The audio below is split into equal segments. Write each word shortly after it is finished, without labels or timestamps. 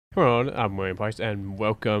Hello, I'm WilliamPrice, and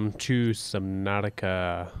welcome to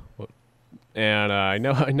Subnautica. And I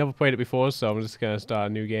know I never played it before, so I'm just gonna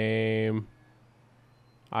start a new game.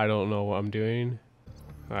 I don't know what I'm doing.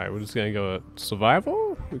 All right, we're just gonna go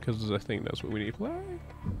survival because I think that's what we need to play.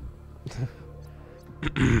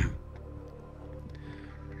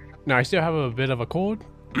 Now I still have a bit of a cold.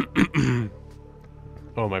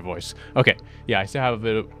 Oh, my voice. Okay, yeah, I still have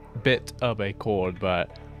a bit of a cold,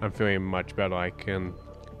 but I'm feeling much better. I can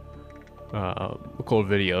record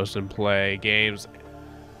videos and play games.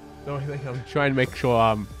 The only thing I'm trying to make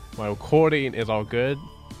sure my recording is all good.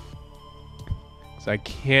 So I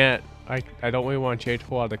don't really want to change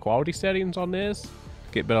a lot of the quality settings on this.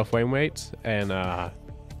 Get better frame rates and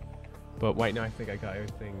but right now I think I got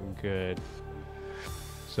everything good.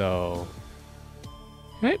 So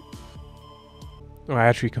okay. Oh, I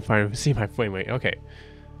actually can see my frame rate. Okay.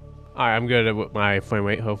 Alright, I'm good with my frame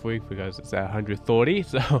rate hopefully because it's at 130,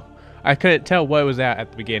 so I couldn't tell what it was at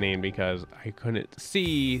the beginning because I couldn't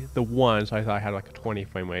see the one, so I thought I had like a 20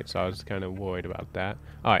 frame rate, so I was kind of worried about that.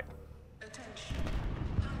 Alright.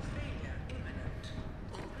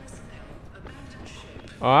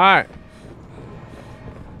 Alright.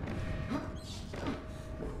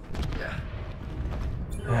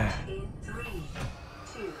 In 3,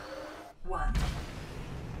 2, 1.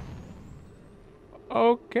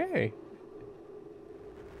 Okay.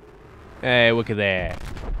 Hey, look at that.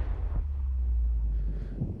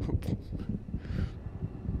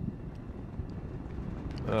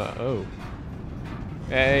 Oh.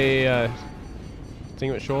 Hey,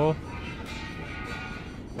 thing with shore.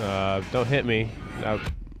 Don't hit me. Oh,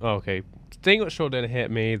 okay. Thing with shore didn't hit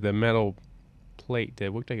me. The metal plate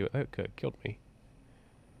did. Looked like it could have killed me.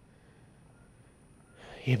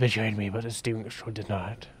 He betrayed me, but the steering shore did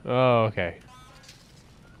not. Oh, okay.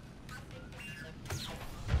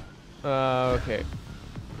 Okay.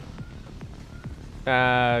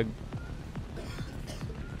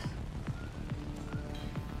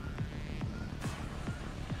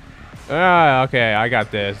 Okay, I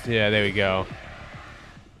got this. Yeah, there we go.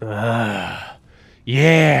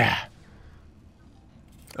 Yeah.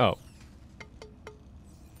 Oh. Oh,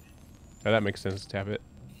 that makes sense. Tap it.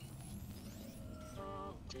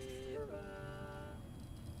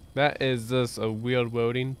 That is just a weird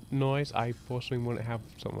loading noise. I personally wouldn't have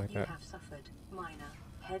something like that. You have suffered minor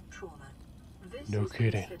head trauma. This No is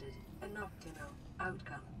kidding. considered an optimal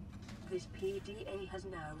outcome. This PDA has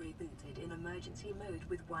now rebooted in emergency mode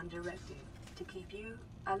with one directive: to keep you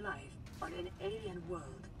alive on an alien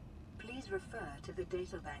world. Please refer to the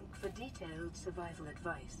databank for detailed survival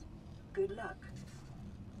advice. Good luck.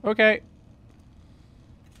 Okay.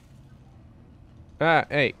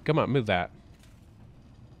 Hey, come on, move that.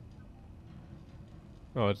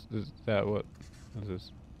 Oh, is that what is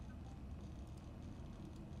this?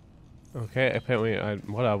 Okay, apparently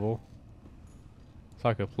whatever. So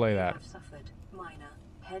I could play that. You have suffered minor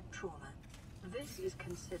head trauma. This is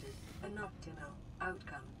considered an optimal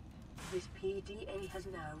outcome. This PDA has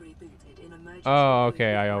now rebooted in emergency Oh, mode okay,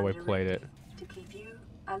 with I one already played it. directive: to keep you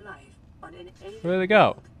alive on an alien Where'd it go?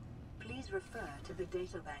 world. Please refer to the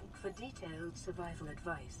databank for detailed survival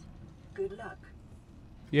advice. Good luck.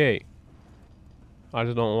 Yay. I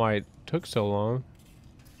just don't know why it took so long.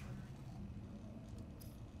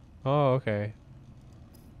 Oh, okay.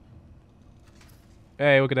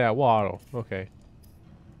 Hey, look at that waddle. Okay.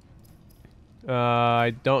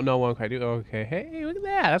 I don't know what I do. Okay. Hey, look at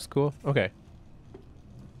that. That's cool. Okay.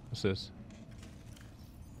 What's this?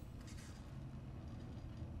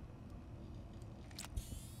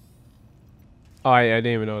 Oh, I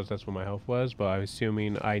didn't even notice that's what my health was, but I'm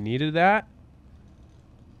assuming I needed that.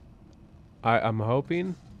 I'm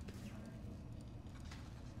hoping.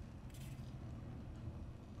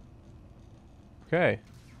 Okay.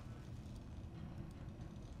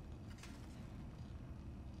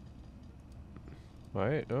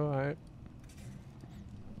 Alright, alright.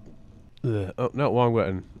 Oh, no, wrong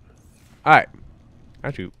button. Alright.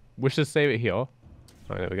 Actually, we should save it here. Alright,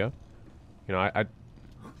 there we go. You know, I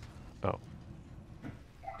oh.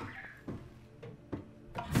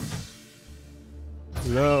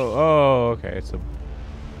 No, oh, okay, it's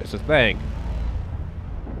a thing.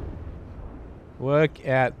 Look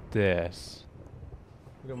at this.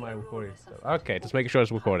 Look at my recording stuff. Okay, just making sure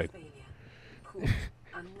it's recording. Cool.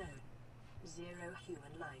 Unknown. 0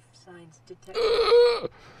 human life signs detected.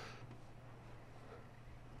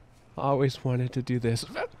 I always wanted to do this.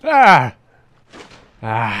 Ah!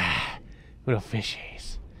 Ah! Little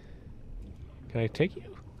fishies. Can I take you?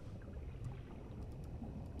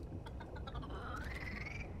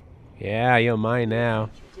 Yeah, you're mine now.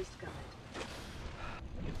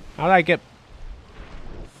 How did I get...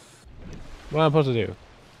 What am I supposed to do?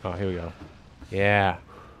 Oh, here we go. Yeah.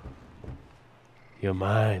 You're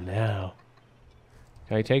mine now.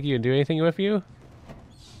 Can I take you and do anything with you?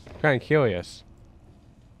 I'm kind of curious.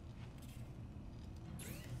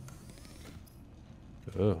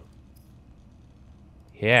 Ooh.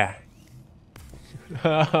 Yeah.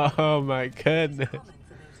 Oh my goodness. It's common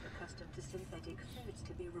for those accustomed to synthetic foods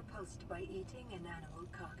to be repulsed by eating an animal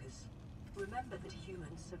carcass. Remember that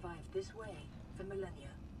humans survived this way for millennia.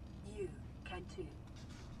 You can too.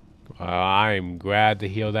 I'm glad to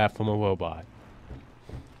hear that from a robot.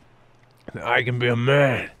 I can be a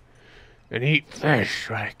man and eat fish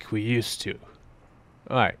like we used to.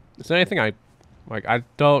 Alright. Is there anything I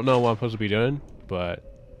don't know what I'm supposed to be doing, but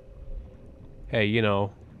hey, you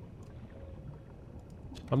know,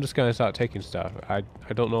 I'm just gonna start taking stuff. I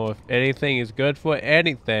don't know if anything is good for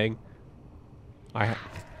anything.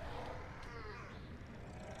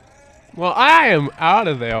 Well, I am out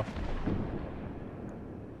of there.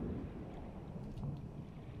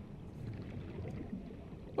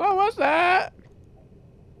 What was that?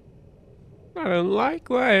 I don't like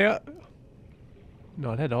that.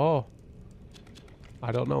 Not at all.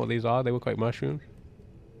 I don't know what these are. They look like mushrooms.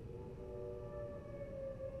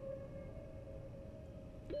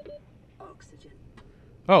 Oxygen.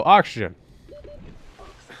 Oh, oxygen.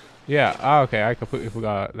 Oxygen. Yeah, oh, okay. I completely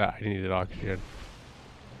forgot that I needed oxygen.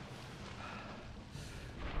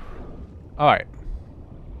 Alright.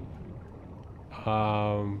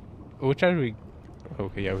 Which end do we...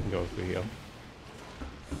 Okay, yeah, we can go through here.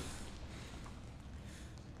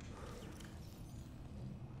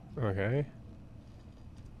 Okay.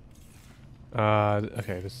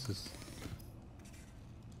 Okay, this is...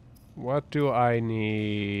 What do I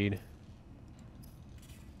need?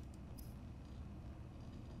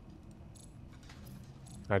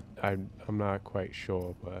 I'm not quite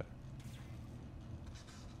sure, but...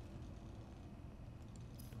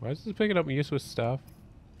 Why is this picking up useless stuff?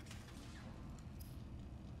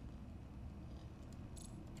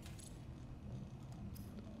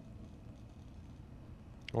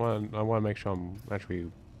 I want to make sure I'm actually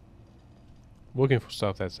looking for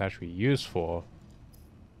stuff that's actually useful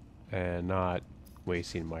and not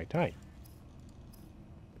wasting my time.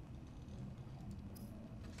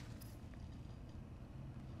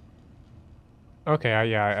 Okay,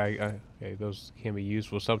 yeah, okay, those can be used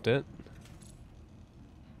for something.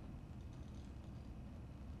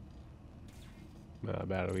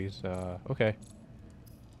 Batteries, okay.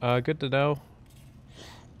 Good to know.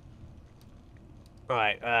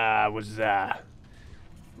 Alright, what's back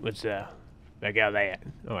out there?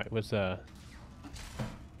 Alright, what's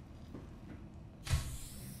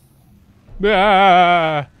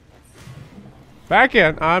back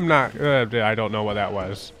in. I'm not, I don't know what that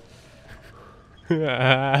was.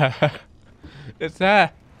 It's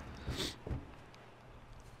that.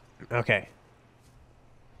 Okay.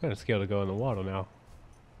 I'm kind of scared to go in the water now.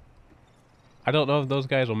 I don't know if those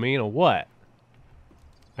guys will mean or what.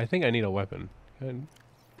 I think I need a weapon.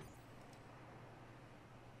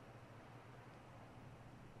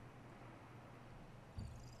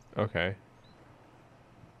 Okay.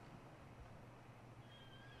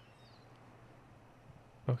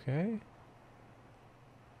 Okay.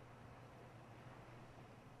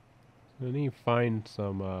 So I need to find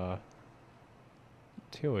some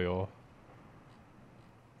material.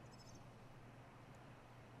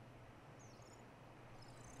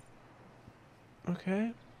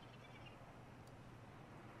 Okay.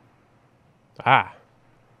 Ah.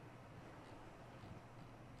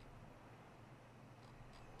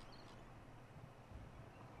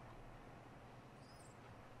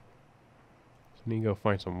 So I need to go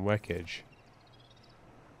find some wreckage.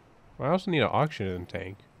 I also need an oxygen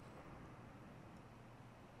tank.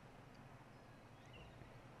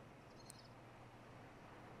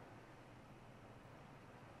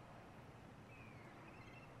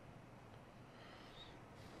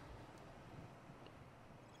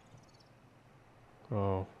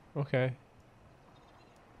 Oh, okay.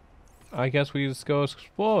 I guess we just go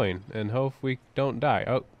exploring and hope we don't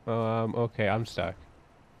die. Oh, okay, I'm stuck.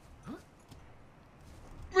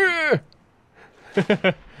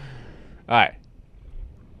 Alright.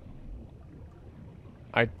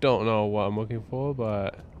 I don't know what I'm looking for,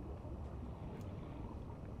 but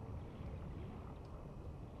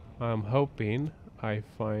I'm hoping I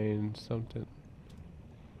find something.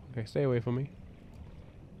 Okay, stay away from me.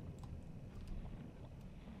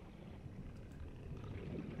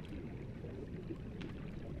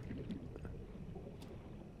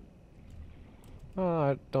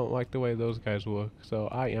 I don't like the way those guys look, so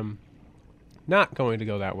I am not going to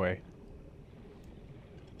go that way.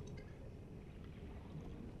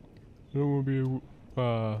 I don't want to be,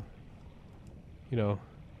 you know,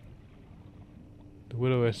 the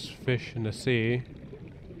widowest fish in the sea.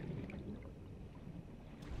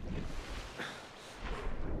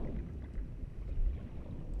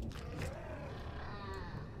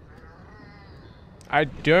 I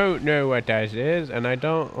don't know what that is, and I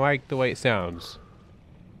don't like the way it sounds.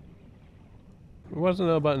 Wasn't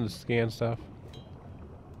there a button to scan stuff?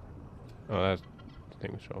 Oh, that's the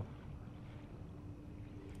thing show.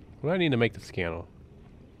 What do I need to make the scanner?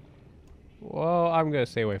 Well, I'm gonna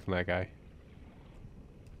stay away from that guy.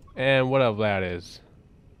 And whatever that is.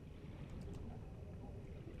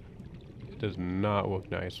 It does not look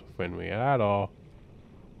nice or friendly at all.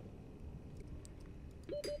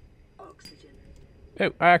 Oxygen.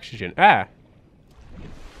 Oh, oxygen. Ah!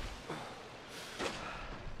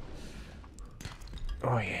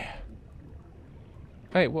 Oh, yeah.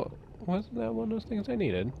 Hey, well, wasn't that one of those things I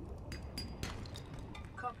needed?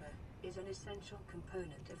 Copper is an essential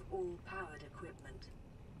component of all powered equipment.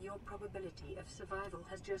 Your probability of survival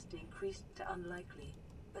has just increased to unlikely,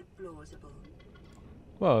 but plausible.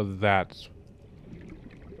 Well, that's...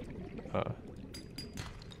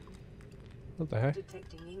 what the heck?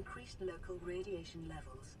 Detecting increased local radiation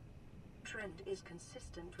levels. Trend is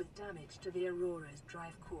consistent with damage to the Aurora's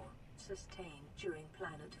drive core, sustained during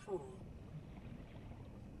planet fall.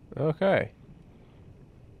 Okay.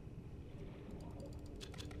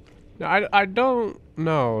 Now, I don't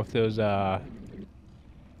know if there's like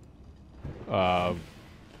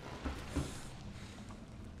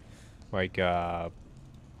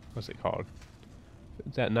what's it called?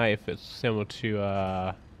 That knife is similar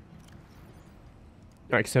to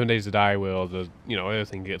like 7 Days to Die, where the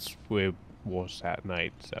everything gets way worse at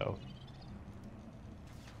night. So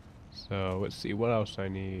let's see what else I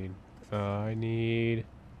need. I need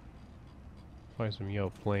find some yellow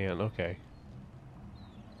plant. Okay.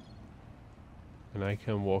 And I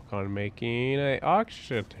can work on making an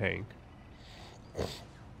oxygen tank.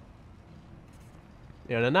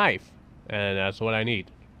 And a knife. And that's what I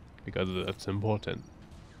need. Because it's important.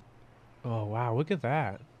 Oh wow, look at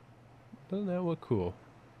that. Doesn't that look cool?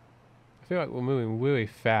 I feel like we're moving really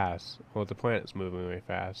fast. Well, the planet's moving really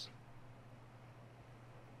fast.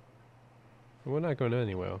 But we're not going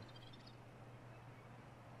anywhere.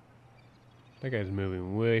 That guy's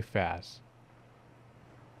moving really fast.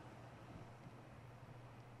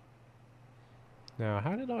 Now,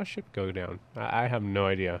 how did our ship go down? I have no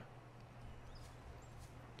idea.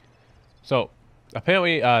 So,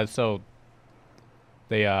 apparently, so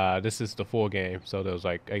they this is the full game, so there's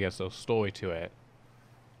like, I guess, a story to it.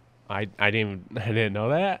 I didn't know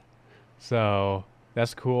that, so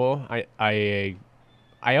that's cool. I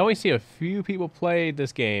only see a few people play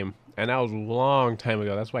this game, and that was a long time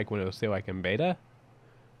ago. That's like when it was still like in beta,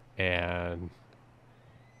 and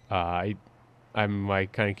I'm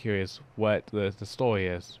like kind of curious what the story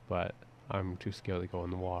is, but I'm too scared to go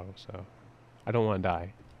in the water, so I don't want to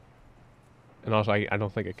die. And also, I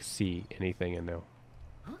don't think I can see anything in there.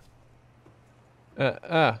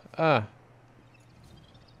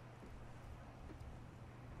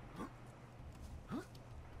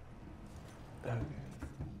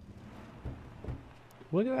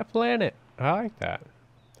 Look at that planet. I like that.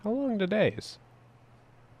 How long the days?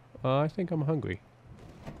 I think I'm hungry.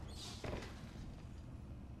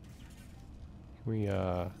 Can we,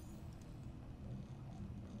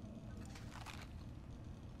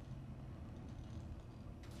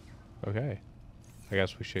 okay. I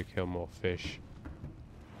guess we should kill more fish.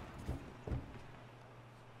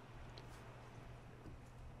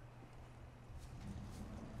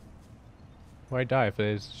 Why die if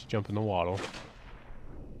they just jump in the water?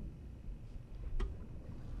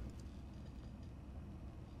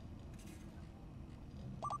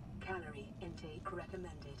 Calorie intake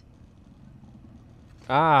recommended.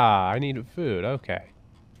 Ah, I need food. Okay.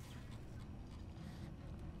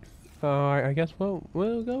 I guess we'll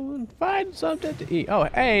go and find something to eat. Oh,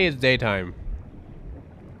 hey, it's daytime.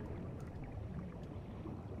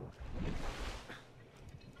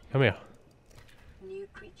 Come here. New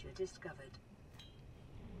creature discovered.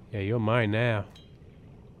 Yeah, you're mine now.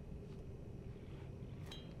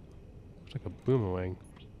 Looks like a boomerang.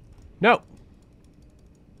 No!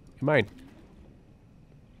 You're mine.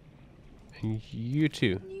 And you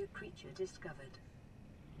too. New creature discovered.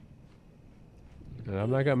 And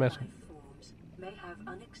I'm not gonna mess with. Life forms may have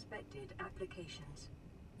unexpected applications.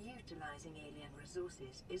 Utilizing alien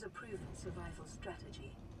resources is a proven survival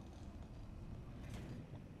strategy.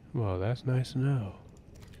 Well, that's nice to know.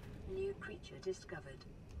 New creature discovered.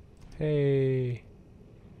 Hey.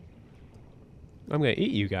 I'm gonna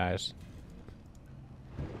eat you guys.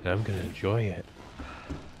 And I'm gonna enjoy it.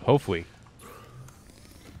 Hopefully.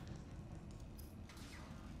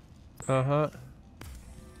 Uh-huh.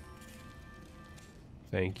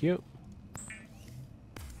 Thank you.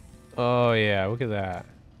 Oh, yeah, look at that.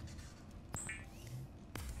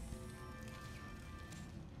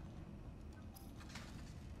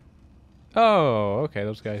 Oh, okay,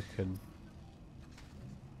 those guys can...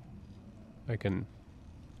 I can...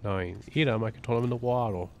 No, I can eat them. I can throw them in the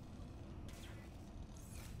water.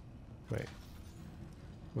 Wait.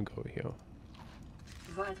 We'll go over here.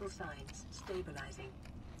 Vital signs stabilizing.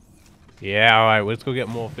 Yeah, alright, let's go get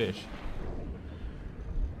more fish.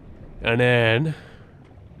 And then...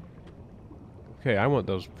 Okay, I want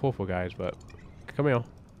those purple guys, but... Come here.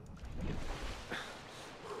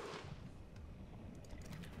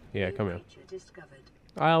 Yeah, come here.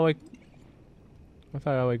 I like... I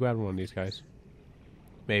thought I like grabbing one of these guys.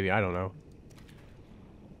 Maybe, I don't know.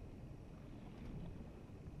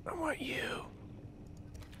 I want you.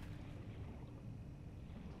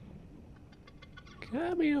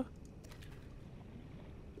 Come here.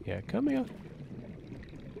 Yeah, come here.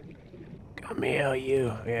 Come here, you.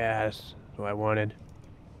 Yeah, that's what I wanted.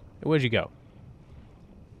 Hey, where'd you go?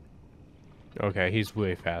 Okay, he's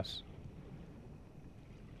really fast.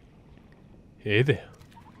 Hey there.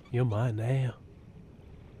 You're mine now.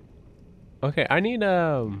 Okay, I need,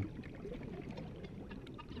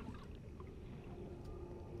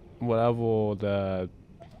 whatever the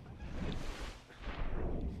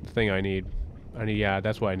thing I need. Yeah,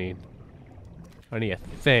 that's what I need. I need a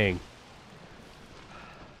thing.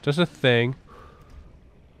 Just a thing.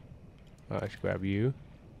 I should grab you.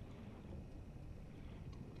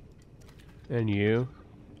 And you.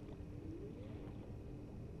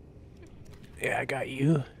 Yeah, I got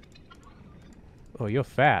you. Oh, you're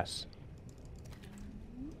fast.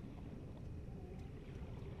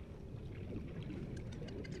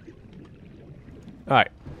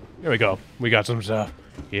 Alright. There we go. We got some stuff.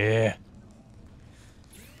 Yeah.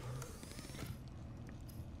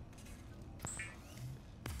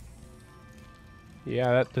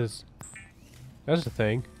 Yeah, that's the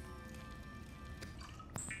thing.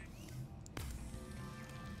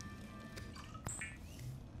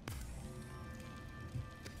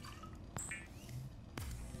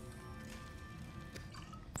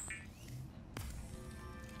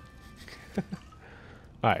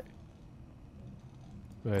 Alright.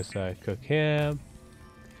 Let's cook him.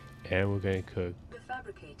 And we're gonna cook. The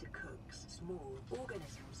fabricator cooks small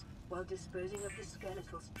organisms while disposing of the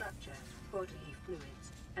skeletal structure, bodily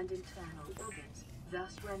fluids, and internal organs,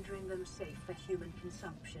 thus rendering them safe for human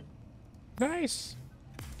consumption. Nice!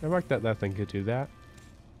 I like that thing could do that.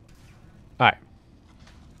 Alright.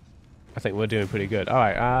 I think we're doing pretty good.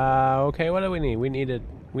 Alright, okay, what do we need? We need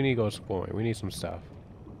to go exploring. We need some stuff.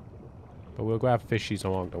 But we'll grab fishies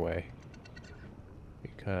along the way.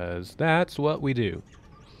 Because that's what we do.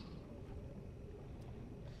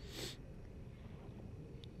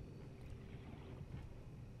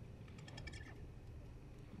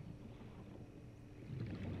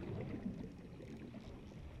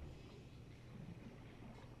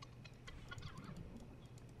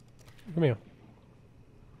 Come here.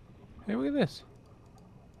 Hey, look at this.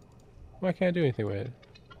 Why can't I do anything with it?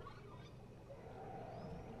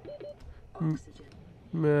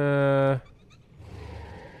 Oxygen.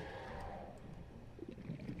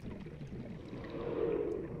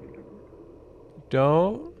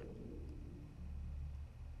 Don't.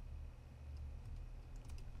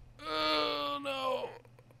 Oh no.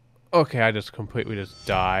 Okay, I just completely just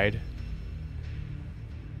died.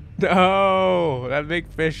 No, that big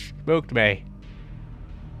fish spooked me.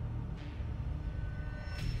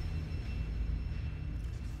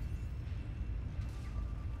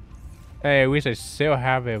 Hey, at least I still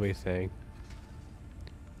have everything.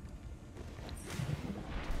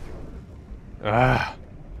 Ah.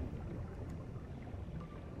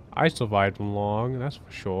 I survived long, that's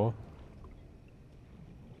for sure.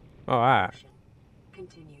 Oh,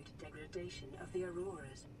 Continued degradation of the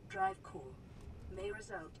Aurora's drive core may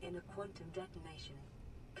result in a quantum detonation.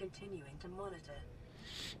 Continuing to monitor.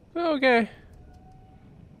 Okay.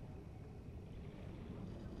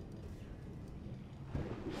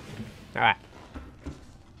 Alright.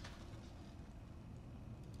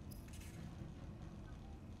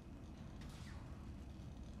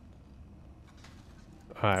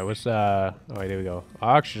 Alright, what's oh wait, there we go.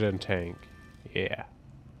 Oxygen tank. Yeah.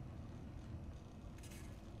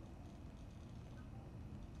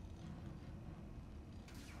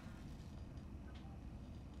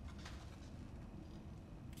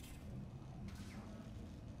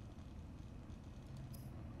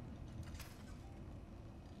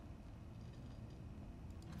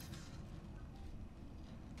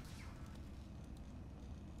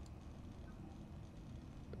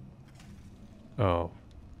 Oh.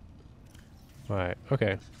 Right.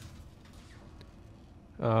 Okay.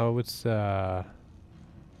 What's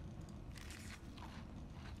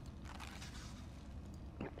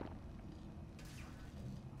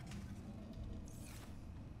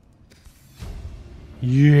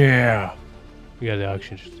Yeah. We got the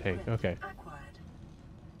oxygen tank. Okay. Acquired.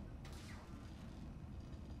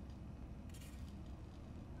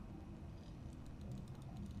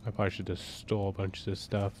 I probably should just store a bunch of this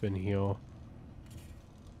stuff in here.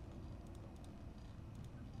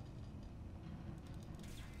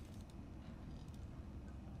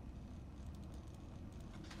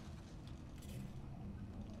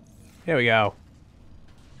 Here we go.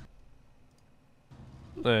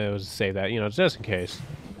 It was to save that, you know, just in case.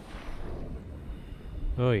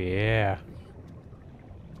 Oh yeah.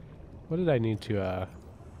 What did I need to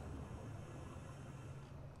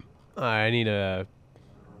I need to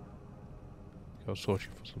go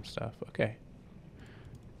searching for some stuff. Okay.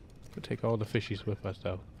 We'll take all the fishies with us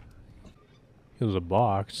though. Here's a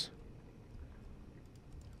box.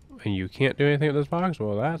 And you can't do anything with this box?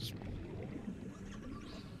 Well, that's,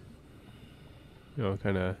 you know,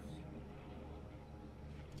 kind of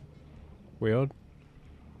weird.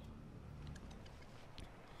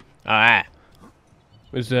 Alright.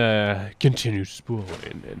 Let's continue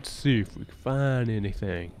exploring and see if we can find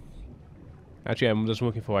anything. Actually, I'm just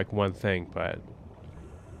looking for like one thing, but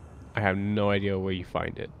I have no idea where you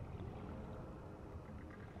find it.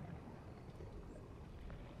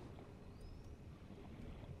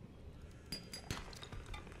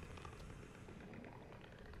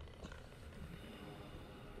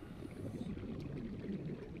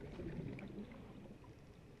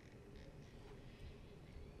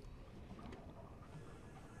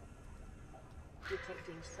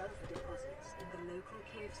 Detecting sulfur deposits in the local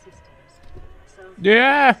cave systems. Sulfur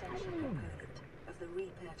Yeah! is an essential component of the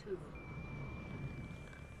repair tool.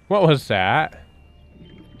 What was that?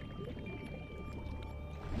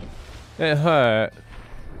 It hurt.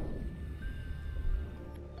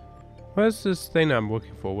 Where's this thing I'm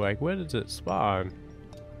looking for? Like, where does it spawn?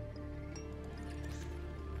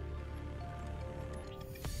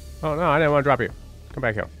 Oh no, I didn't want to drop you. Come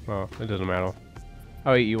back here. Oh, it doesn't matter.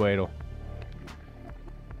 I'll eat you later.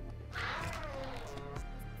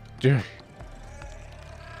 Dude.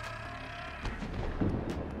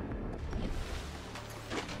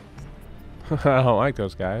 I don't like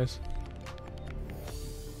those guys.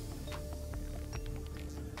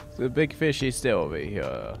 The big fish is still over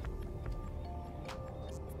here.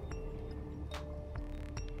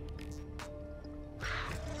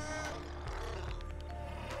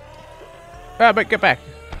 Ah, but get back.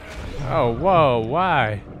 Oh, whoa,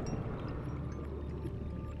 why?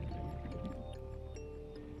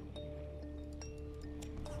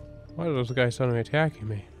 Why are those guys suddenly attacking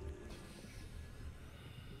me?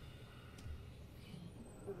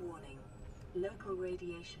 Warning. Local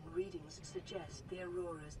radiation readings suggest the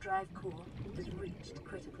Aurora's drive core has reached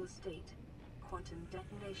critical state. Quantum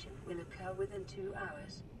detonation will occur within 2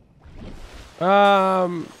 hours.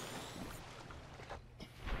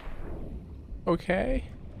 Okay.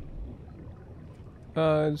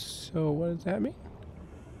 So what does that mean?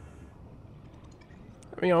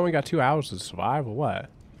 I mean, I only got 2 hours to survive, or what?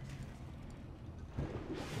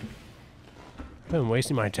 I've been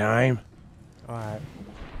wasting my time. Alright.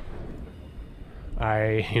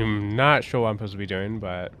 I am not sure what I'm supposed to be doing,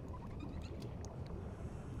 but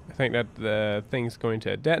I think that the thing's going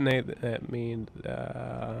to detonate. That means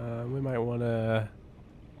we might want to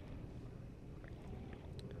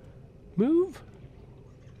move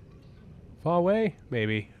far away,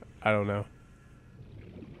 maybe. I don't know.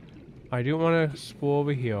 I do want to explore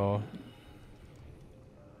over here.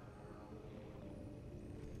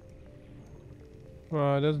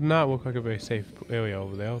 Well, it does not look like a very safe area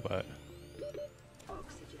over there, but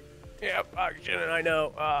Oxygen. yep, oxygen. I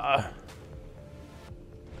know.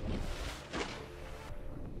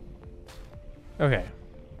 Okay.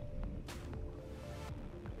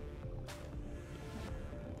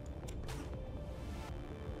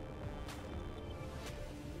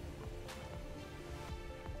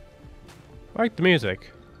 I like the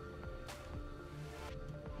music.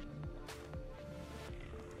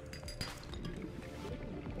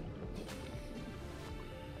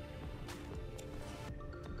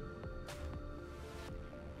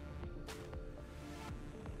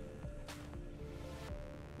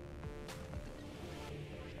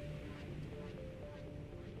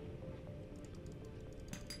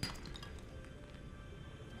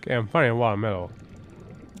 Okay, I'm finding a lot of metal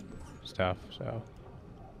stuff, so.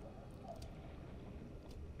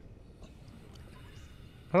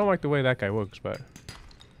 I don't like the way that guy looks, but.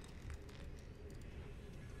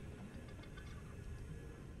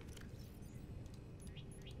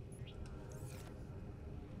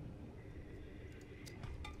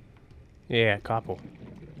 Yeah, couple.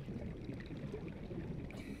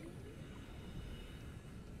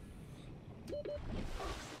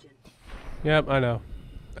 Oxygen. Yep, I know.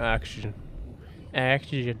 Oxygen.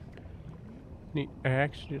 Oxygen. Need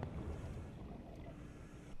oxygen.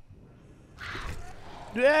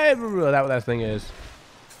 Yeah, that what that thing is.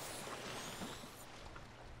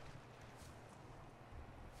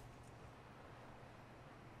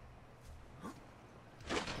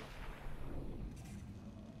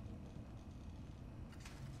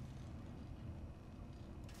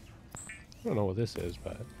 I don't know what this is,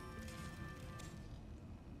 but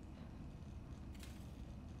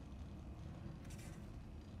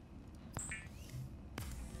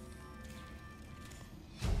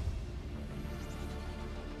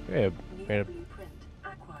yeah, New made blueprint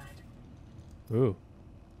acquired. a ooh.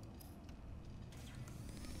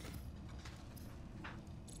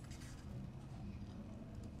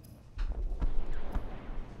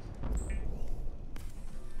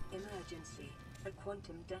 Emergency. A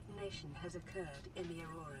quantum detonation has occurred in the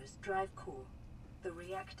Aurora's drive core. The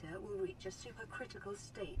reactor will reach a supercritical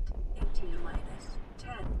state in T-minus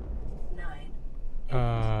 10, 9, 8,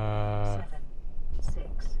 7,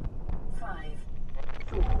 6, 5,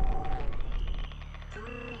 4, 3,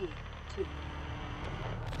 2.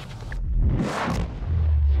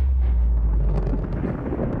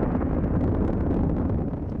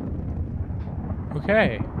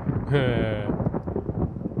 Okay.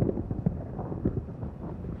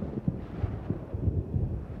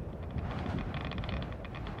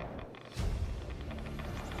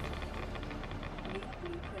 New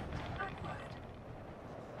blueprint acquired.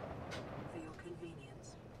 For your convenience,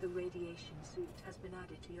 the radiation suit has been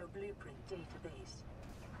added to your blueprint database.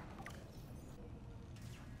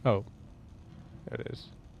 Oh, there it is.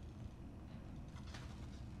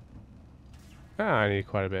 Ah, I need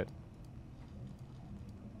quite a bit.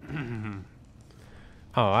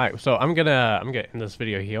 Alright, so I'm gonna end this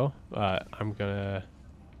video here. I'm gonna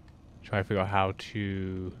try to figure out how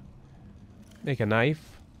to make a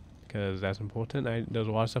knife, because that's important. There's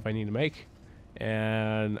a lot of stuff I need to make,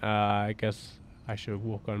 and I guess I should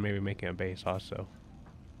work on maybe making a base also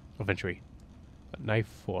eventually. A knife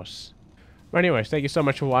force. But anyways, thank you so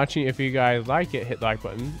much for watching. If you guys like it, hit the like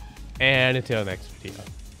button, and until the next video,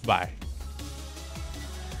 bye.